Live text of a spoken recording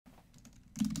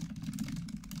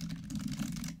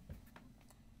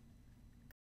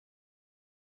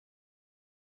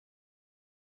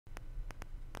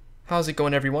How's it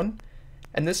going, everyone?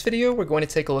 In this video, we're going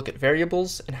to take a look at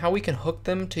variables and how we can hook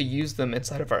them to use them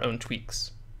inside of our own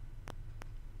tweaks.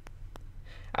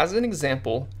 As an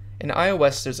example, in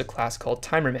iOS there's a class called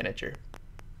Timer Manager.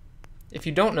 If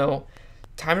you don't know,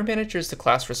 Timer Manager is the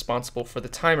class responsible for the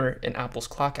timer in Apple's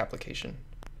clock application.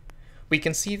 We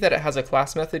can see that it has a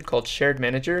class method called Shared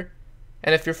Manager,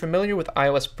 and if you're familiar with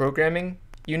iOS programming,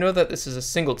 you know that this is a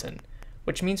singleton,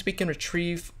 which means we can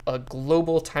retrieve a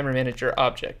global Timer Manager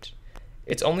object.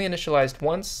 It's only initialized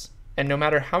once, and no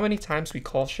matter how many times we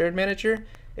call Shared Manager,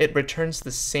 it returns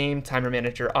the same Timer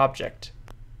Manager object.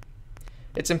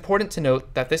 It's important to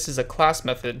note that this is a class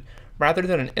method rather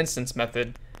than an instance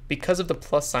method because of the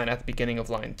plus sign at the beginning of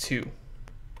line 2.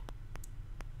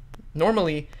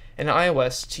 Normally, in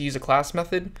iOS, to use a class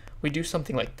method, we do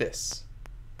something like this.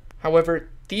 However,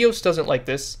 Theos doesn't like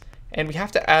this, and we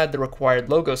have to add the required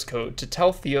logos code to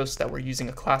tell Theos that we're using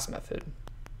a class method.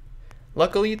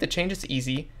 Luckily, the change is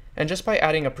easy, and just by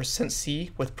adding a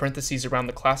 %c with parentheses around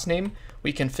the class name,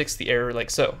 we can fix the error like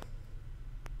so.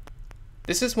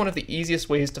 This is one of the easiest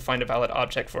ways to find a valid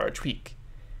object for our tweak,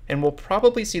 and we'll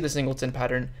probably see the singleton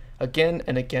pattern again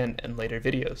and again in later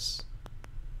videos.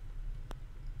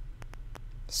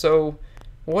 So,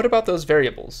 what about those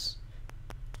variables?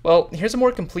 Well, here's a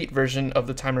more complete version of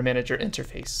the Timer Manager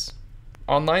interface.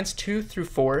 On lines 2 through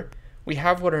 4, we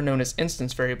have what are known as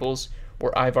instance variables,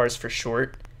 or IVARs for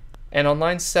short, and on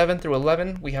lines 7 through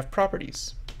 11, we have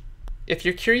properties. If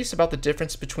you're curious about the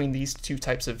difference between these two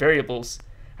types of variables,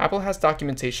 Apple has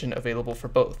documentation available for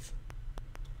both.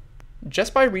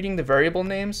 Just by reading the variable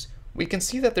names, we can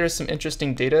see that there is some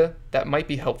interesting data that might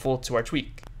be helpful to our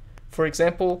tweak. For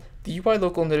example, the UI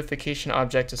local notification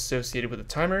object associated with the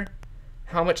timer,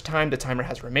 how much time the timer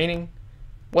has remaining,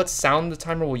 what sound the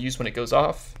timer will use when it goes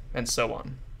off, and so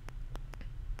on.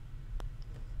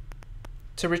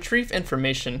 To retrieve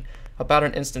information about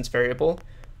an instance variable,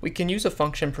 we can use a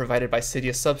function provided by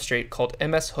Cydia Substrate called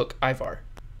msHookIVAR,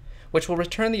 which will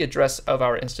return the address of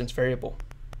our instance variable.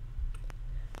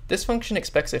 This function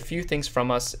expects a few things from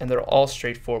us, and they're all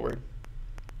straightforward.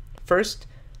 First,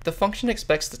 the function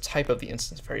expects the type of the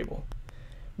instance variable.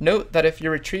 Note that if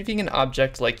you're retrieving an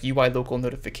object like UI local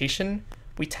notification,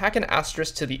 we tack an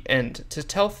asterisk to the end to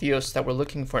tell Theos that we're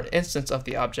looking for an instance of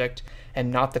the object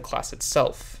and not the class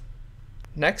itself.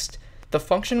 Next, the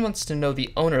function wants to know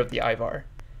the owner of the IVAR.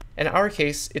 In our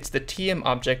case, it's the TM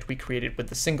object we created with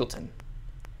the singleton.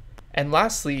 And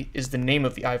lastly is the name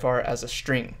of the IVAR as a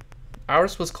string.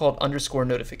 Ours was called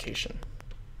 _notification.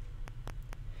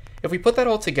 If we put that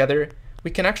all together,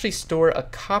 we can actually store a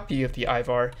copy of the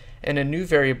IVAR in a new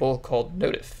variable called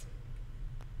notif.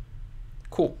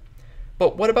 Cool.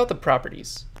 But what about the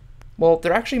properties? Well,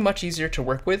 they're actually much easier to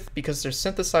work with because they're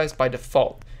synthesized by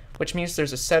default, which means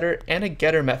there's a setter and a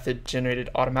getter method generated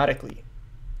automatically.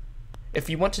 If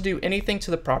you want to do anything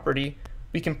to the property,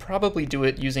 we can probably do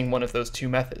it using one of those two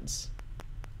methods.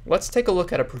 Let's take a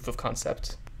look at a proof of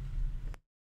concept.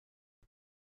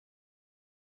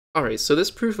 Alright, so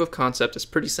this proof of concept is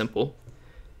pretty simple.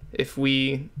 If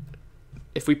we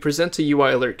present a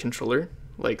UI alert controller,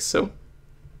 like so,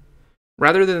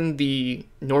 rather than the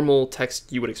normal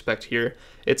text you would expect here,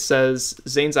 it says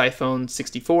Zane's iPhone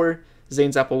 64,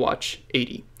 Zane's Apple Watch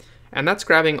 80. And that's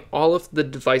grabbing all of the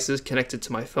devices connected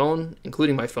to my phone,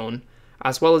 including my phone,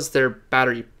 as well as their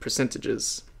battery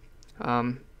percentages.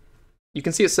 You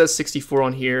can see it says 64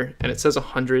 on here, and it says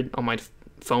 100 on my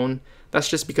phone. That's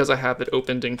just because I have it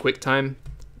opened in QuickTime,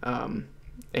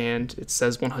 and it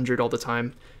says 100 all the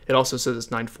time. It also says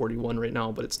it's 941 right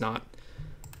now, but it's not.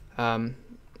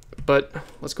 But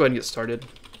let's go ahead and get started.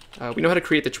 We know how to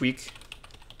create the tweak.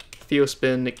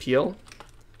 Theospin nicpl.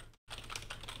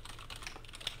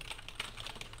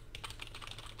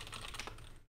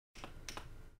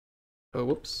 Oh,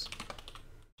 whoops.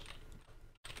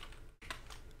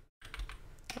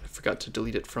 I forgot to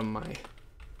delete it from my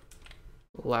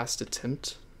last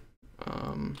attempt.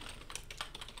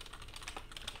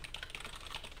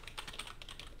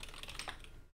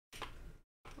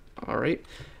 Alright,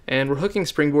 and we're hooking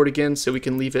Springboard again so we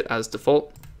can leave it as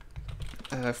default.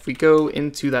 If we go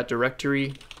into that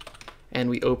directory and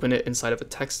we open it inside of a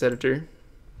text editor,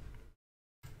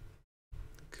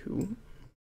 cool.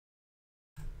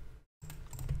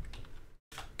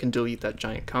 Can delete that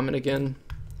giant comment again.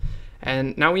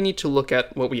 And now we need to look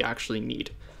at what we actually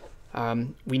need.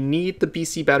 We need the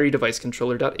BC battery device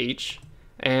controller.h,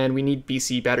 and we need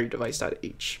BC battery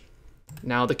device.h.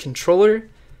 Now the controller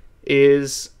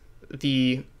is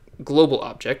the global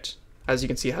object. As you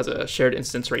can see, it has a shared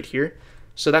instance right here.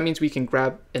 So that means we can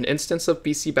grab an instance of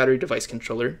BC battery device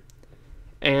controller,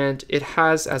 and it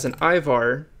has as an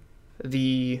IVAR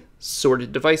the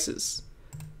sorted devices.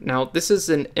 Now, this is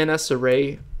an NS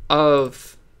array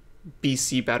of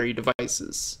BC battery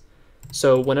devices.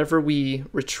 So whenever we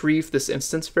retrieve this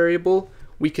instance variable,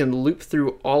 we can loop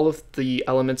through all of the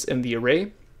elements in the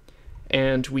array,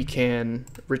 and we can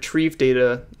retrieve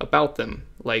data about them,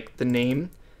 like the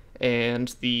name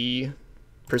and the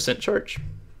percent charge.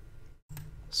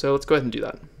 So let's go ahead and do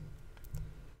that.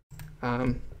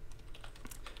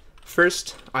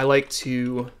 First, I like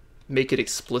to make it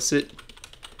explicit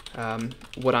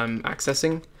what I'm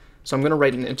accessing. So I'm going to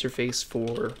write an interface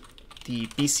for the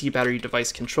BC battery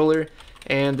device controller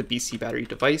and the BC battery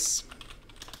device.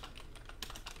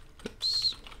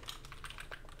 Oops.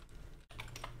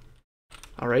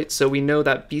 All right, so we know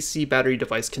that BC battery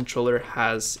device controller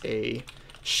has a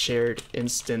shared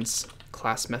instance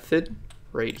class method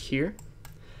right here.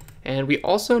 And we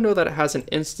also know that it has an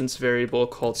instance variable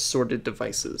called sorted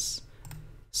devices.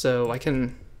 So I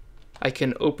can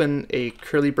open a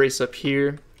curly brace up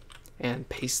here and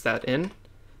paste that in.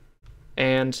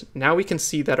 And now we can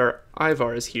see that our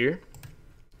IVAR is here.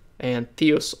 And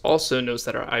Theos also knows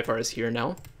that our IVAR is here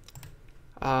now.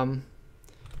 And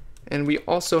we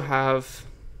also have,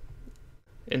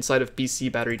 inside of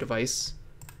BC battery device,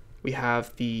 we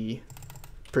have the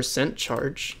percent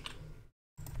charge.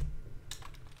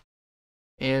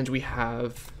 And we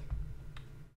have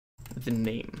the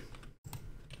name.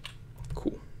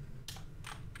 Cool.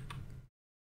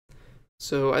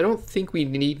 So I don't think we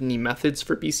need any methods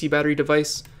for BC battery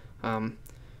device.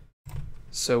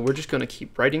 So we're just going to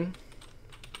keep writing.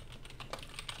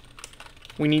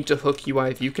 We need to hook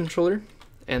UI view controller,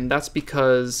 and that's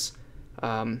because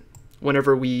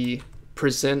whenever we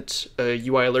present a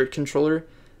UI alert controller,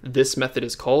 this method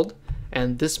is called,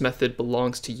 and this method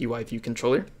belongs to UI view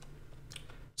controller.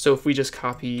 So if we just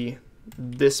copy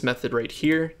this method right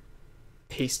here,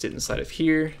 paste it inside of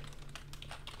here,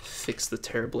 fix the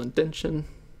terrible indentation.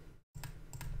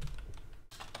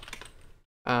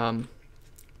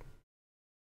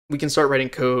 We can start writing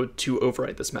code to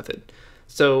override this method.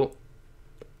 So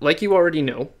like you already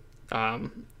know,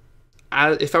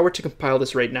 if I were to compile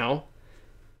this right now,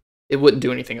 it wouldn't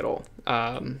do anything at all.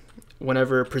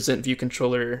 Whenever present view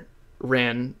controller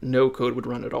ran, no code would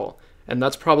run at all. And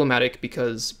that's problematic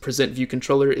because present view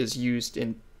controller is used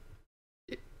in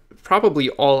probably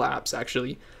all apps,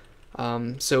 actually.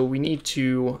 So we need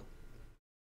to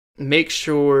make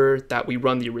sure that we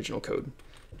run the original code.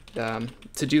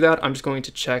 To do that, I'm just going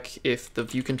to check if the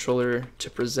view controller to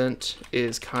present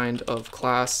is kind of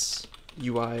class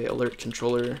UI alert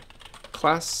controller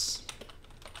class.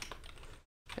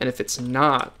 And if it's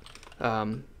not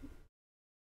a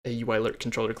UI alert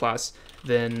controller class,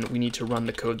 then we need to run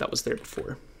the code that was there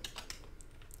before.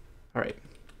 All right.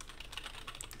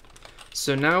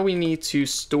 So now we need to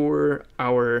store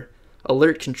our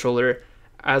alert controller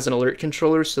as an alert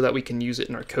controller so that we can use it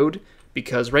in our code,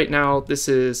 because right now this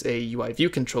is a UI view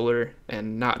controller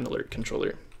and not an alert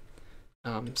controller.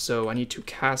 So I need to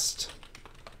cast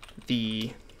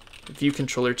the view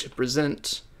controller to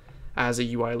present as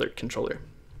a UI alert controller.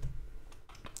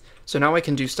 So now I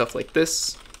can do stuff like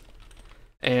this,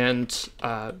 and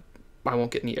I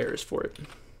won't get any errors for it.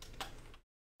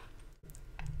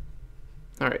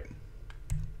 All right.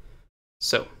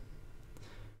 So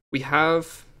we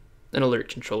have an alert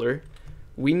controller.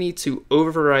 We need to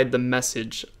override the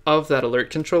message of that alert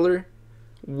controller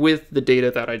with the data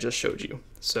that I just showed you.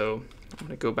 So I'm going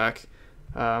to go back.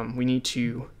 We need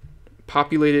to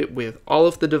populate it with all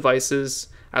of the devices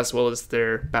as well as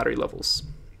their battery levels.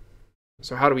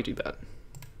 So how do we do that?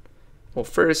 Well,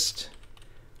 first,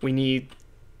 we need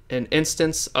an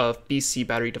instance of BC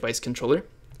battery device controller.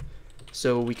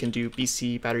 So we can do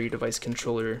BC battery device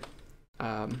controller.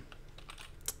 I'm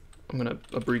going to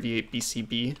abbreviate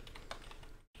BCB.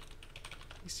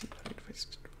 BC battery device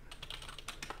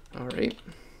controller. All right.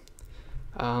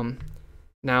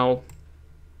 Now,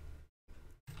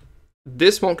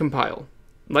 this won't compile.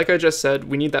 Like I just said,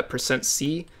 we need that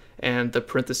 %C and the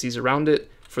parentheses around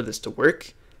it for this to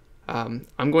work. I'm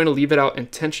going to leave it out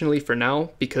intentionally for now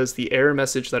because the error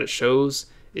message that it shows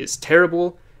is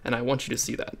terrible, and I want you to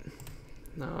see that.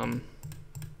 But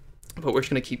we're just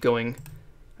going to keep going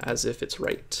as if it's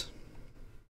right.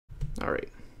 All right.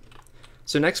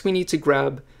 So next we need to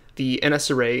grab the NS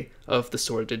array of the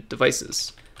sorted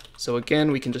devices. So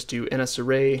again, we can just do NS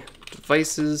array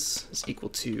devices is equal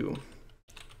to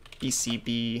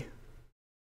BCB.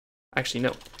 Actually,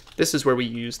 no. This is where we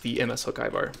use the MS hook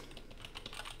IVAR.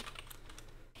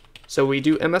 So we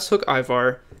do MS hook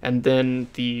IVAR, and then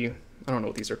the, I don't know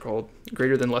what these are called,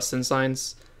 greater than less than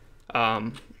signs.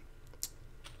 And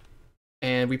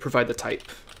we provide the type.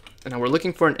 And now we're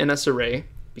looking for an NS array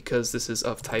because this is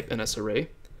of type NS array.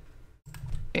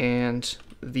 And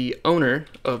the owner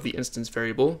of the instance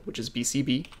variable, which is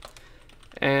BCB,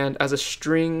 and as a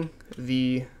string,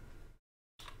 the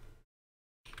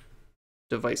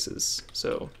devices,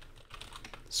 so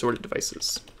sorted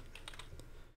devices.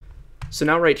 So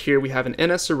now right here we have an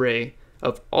NS array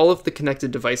of all of the connected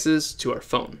devices to our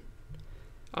phone.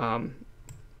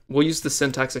 We'll use the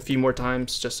syntax a few more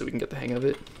times just so we can get the hang of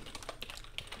it.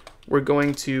 We're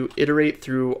going to iterate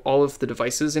through all of the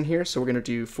devices in here. So we're going to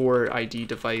do for ID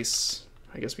device.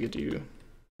 I guess we could do,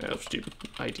 let's do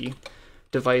ID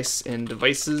device and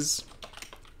devices.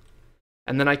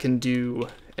 And then I can do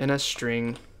NS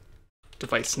string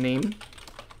device name.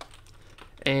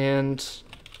 And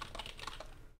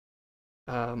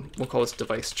we'll call this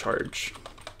device charge.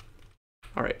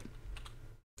 All right.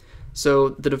 So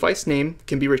the device name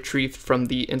can be retrieved from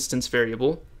the instance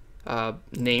variable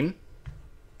name.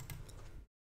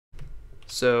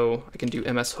 So I can do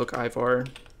ms hook ivar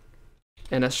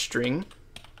ns string.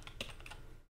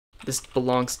 This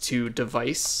belongs to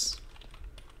device,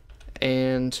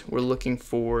 and we're looking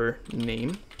for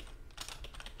name.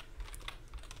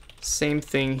 Same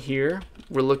thing here.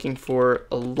 We're looking for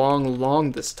a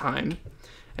long this time,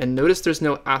 and notice there's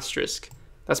no asterisk.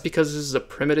 That's because this is a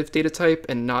primitive data type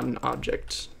and not an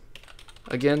object.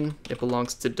 Again, it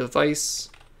belongs to device,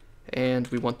 and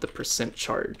we want the percent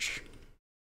charge.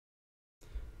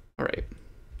 All right.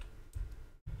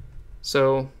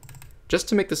 So just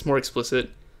to make this more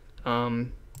explicit,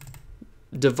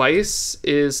 device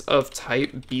is of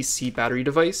type BC battery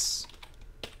device,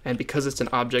 and because it's an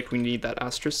object, we need that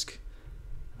asterisk.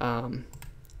 All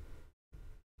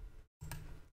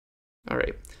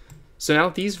right. So now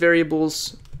these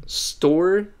variables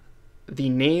store the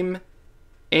name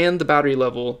and the battery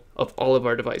level of all of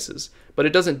our devices, but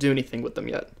it doesn't do anything with them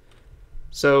yet.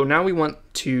 So now we want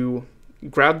to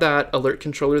grab that alert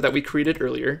controller that we created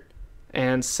earlier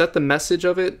and set the message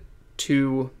of it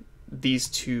to these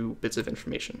 2 bits of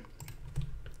information.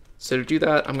 So to do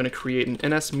that, I'm going to create an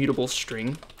NS mutable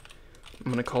string.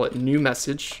 I'm going to call it new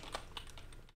message.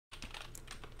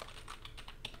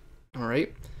 All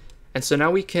right. And so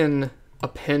now we can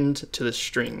append to the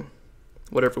string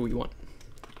whatever we want.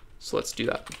 So let's do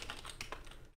that.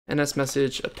 NS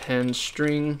message append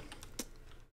string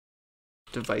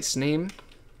device name.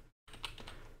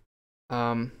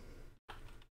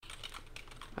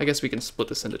 I guess we can split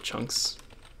this into chunks.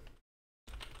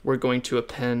 We're going to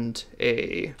append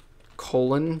a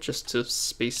colon just to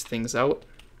space things out.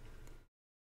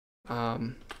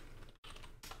 And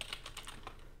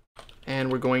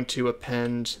we're going to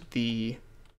append the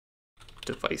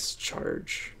device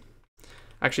charge.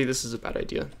 Actually, this is a bad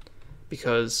idea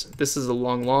because this is a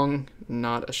long,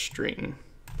 not a string.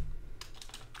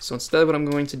 So instead, what I'm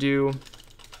going to do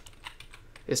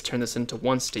is turn this into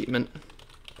one statement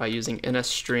by using ns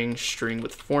string string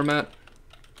with format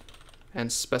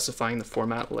and specifying the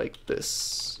format like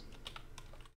this.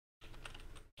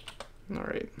 All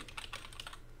right.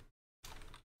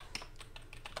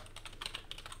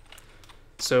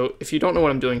 So if you don't know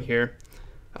what I'm doing here,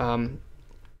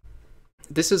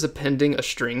 this is appending a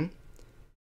string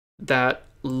that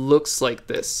looks like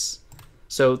this.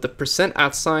 So the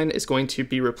 %@ is going to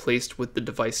be replaced with the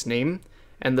device name,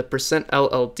 and the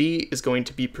 %LLD is going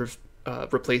to be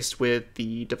replaced with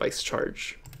the device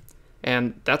charge.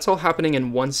 And that's all happening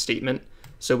in one statement,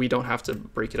 so we don't have to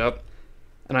break it up.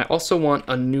 And I also want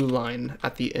a new line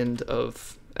at the end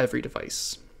of every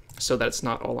device, so that it's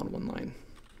not all on one line.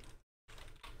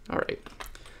 All right,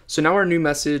 so now our new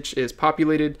message is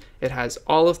populated. It has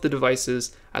all of the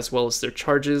devices as well as their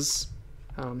charges.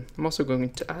 I'm also going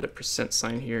to add a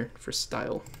 % here for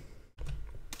style.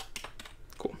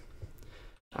 Cool.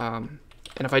 And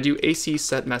if I do AC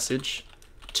set message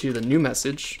to the new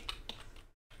message,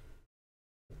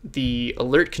 the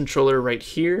alert controller right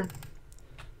here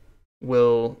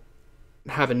will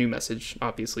have a new message,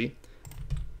 obviously.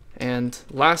 And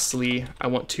lastly, I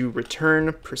want to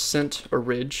return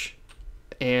 %orig.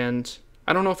 And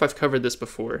I don't know if I've covered this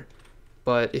before,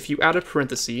 but if you add a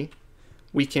parenthesis,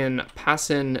 we can pass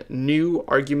in new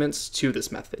arguments to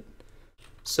this method.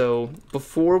 So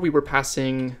before we were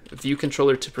passing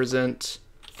viewController to present,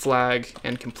 flag,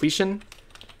 and completion,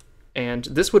 and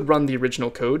this would run the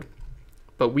original code,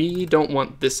 but we don't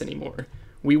want this anymore.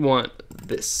 We want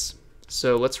this.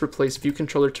 So let's replace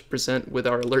viewController to present with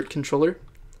our alert controller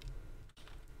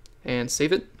and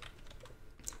save it.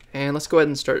 And let's go ahead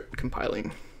and start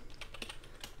compiling.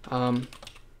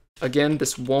 Again,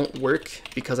 this won't work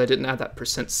because I didn't add that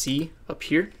 %c up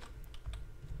here.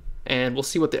 And we'll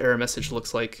see what the error message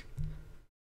looks like.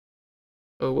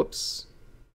 Oh, whoops.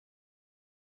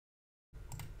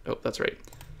 Oh, that's right.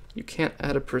 You can't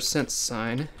add a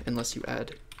 % unless you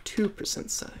add 2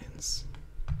 %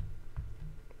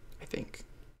 I think.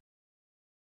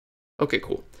 Okay,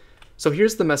 cool. So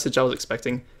here's the message I was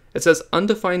expecting. It says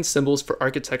undefined symbols for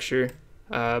architecture,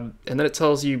 and then it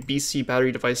tells you BC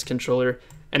battery device controller,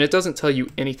 and it doesn't tell you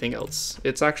anything else.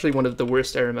 It's actually one of the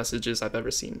worst error messages I've ever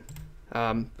seen.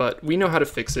 But we know how to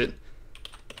fix it,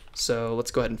 so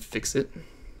let's go ahead and fix it.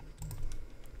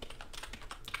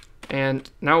 And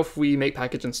now if we make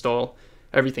package install,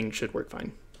 everything should work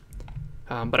fine.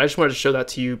 But I just wanted to show that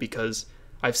to you because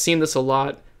I've seen this a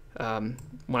lot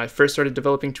when I first started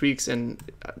developing tweaks, and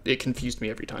it confused me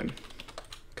every time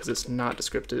because it's not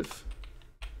descriptive.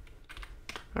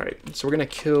 All right, so we're gonna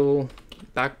kill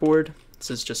backboard.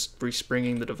 This is just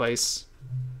respringing the device.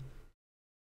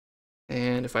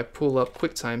 And if I pull up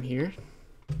QuickTime here,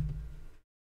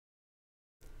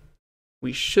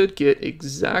 we should get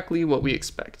exactly what we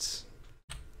expect.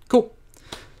 Cool.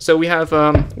 So we have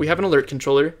an alert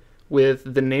controller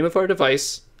with the name of our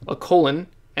device, a colon,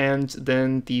 and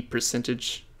then the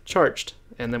percentage charged.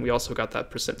 And then we also got that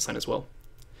 % sign as well.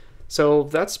 So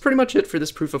that's pretty much it for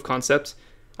this proof of concept.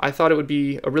 I thought it would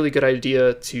be a really good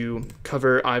idea to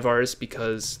cover IVARs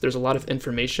because there's a lot of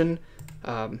information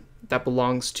that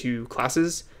belongs to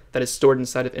classes that is stored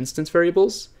inside of instance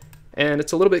variables. And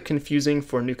it's a little bit confusing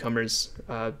for newcomers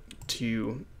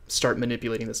to start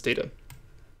manipulating this data.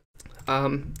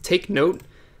 Take note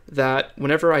that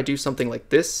whenever I do something like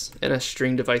this in a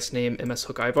string device name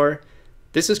msHookIVAR,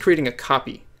 this is creating a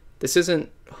copy. This isn't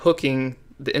hooking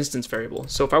the instance variable.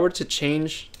 So if I were to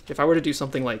do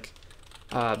something like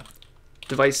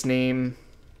device name,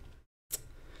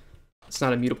 it's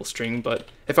not a mutable string, but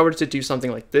if I were to do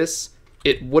something like this,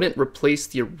 it wouldn't replace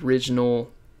the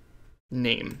original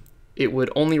name. It would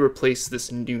only replace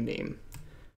this new name.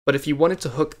 But if you wanted to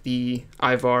hook the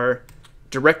IVAR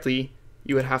directly,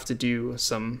 you would have to do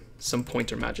some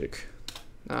pointer magic.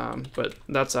 But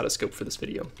that's out of scope for this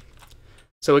video.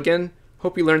 So again,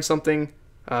 hope you learned something.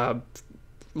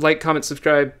 Like, comment,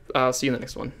 subscribe. I'll see you in the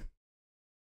next one.